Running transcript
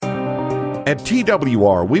At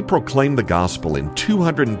TWR, we proclaim the gospel in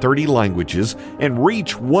 230 languages and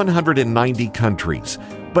reach 190 countries.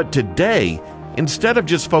 But today, instead of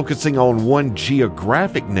just focusing on one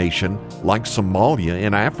geographic nation like Somalia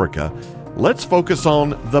in Africa, let's focus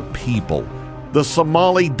on the people, the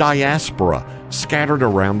Somali diaspora scattered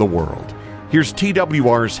around the world. Here's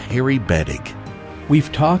TWR's Harry Bettig.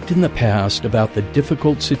 We've talked in the past about the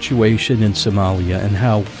difficult situation in Somalia and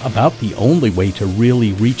how about the only way to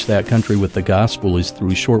really reach that country with the gospel is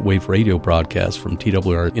through shortwave radio broadcasts from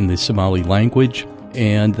TWR in the Somali language.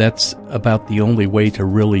 And that's about the only way to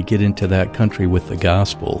really get into that country with the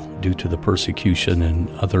gospel due to the persecution and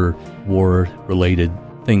other war-related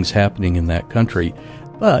things happening in that country.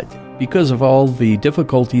 But because of all the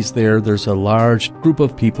difficulties there's a large group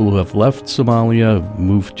of people who have left Somalia,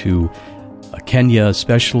 moved to Kenya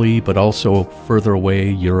especially, but also further away,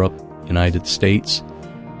 Europe, United States.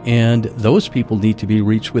 And those people need to be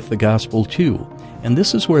reached with the gospel too. And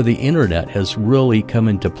this is where the internet has really come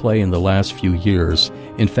into play in the last few years.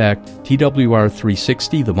 In fact, TWR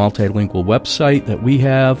 360, the multilingual website that we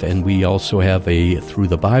have, and we also have a Through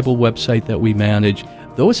the Bible website that we manage,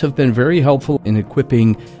 those have been very helpful in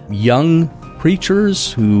equipping young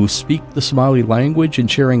preachers who speak the Somali language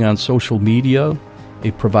and sharing on social media.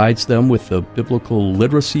 It provides them with the biblical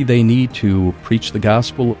literacy they need to preach the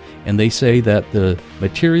gospel, and they say that the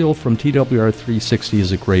material from TWR 360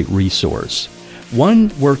 is a great resource. One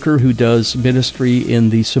worker who does ministry in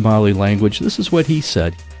the Somali language, this is what he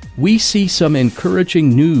said. We see some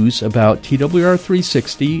encouraging news about TWR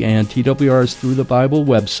 360 and TWR's Through the Bible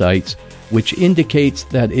websites, which indicates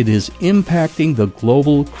that it is impacting the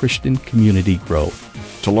global Christian community growth.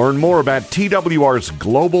 To learn more about TWR's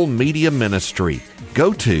global media ministry,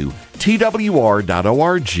 go to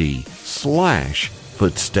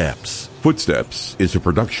twr.org/footsteps. Footsteps is a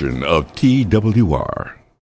production of TWR.